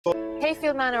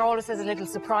Hayfield Manor always has a little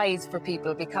surprise for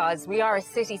people because we are a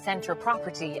city centre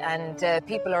property, and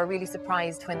people are really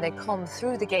surprised when they come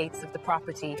through the gates of the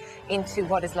property into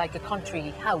what is like a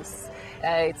country house.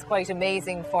 It's quite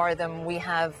amazing for them. We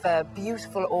have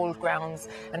beautiful old grounds,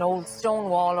 an old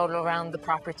stone wall all around the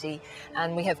property,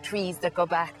 and we have trees that go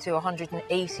back to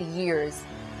 180 years.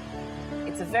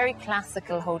 It's a very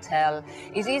classical hotel.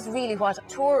 It is really what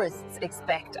tourists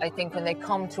expect, I think, when they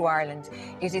come to Ireland.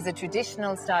 It is a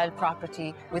traditional style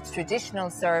property with traditional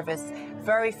service,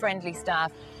 very friendly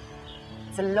staff.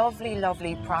 It's a lovely,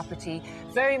 lovely property,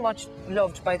 very much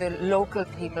loved by the local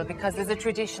people because there's a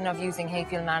tradition of using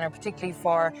Hayfield Manor, particularly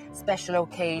for special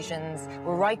occasions.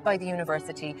 We're right by the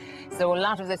university, so a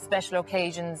lot of the special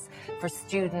occasions for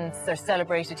students are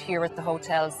celebrated here at the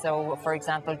hotel. So, for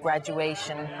example,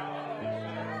 graduation.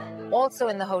 Also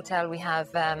in the hotel we have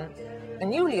a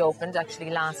newly opened, actually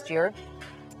last year,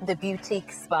 the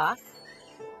boutique spa.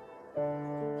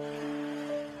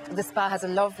 The spa has a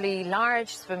lovely large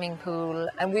swimming pool,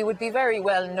 and we would be very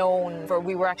well known for,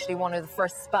 we were actually one of the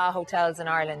first spa hotels in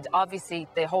Ireland. Obviously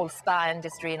the whole spa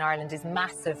industry in Ireland is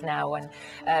massive now, and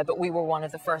but we were one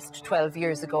of the first 12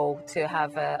 years ago to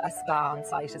have a spa on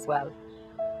site as well.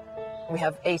 We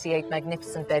have 88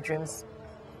 magnificent bedrooms,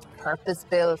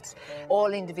 purpose-built,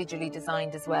 all individually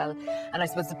designed as well. And I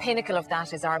suppose the pinnacle of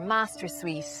that is our master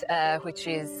suite, which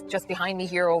is just behind me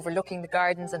here, overlooking the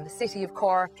gardens and the city of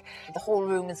Cork. The whole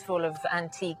room is full of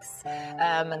antiques,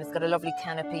 and it's got a lovely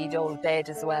canopied old bed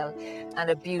as well,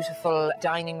 and a beautiful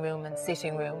dining room and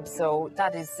sitting room. So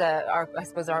that is, I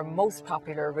suppose, our most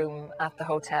popular room at the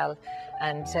hotel.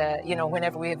 And, you know,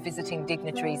 whenever we have visiting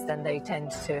dignitaries, then they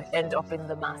tend to end up in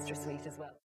the master suite as well.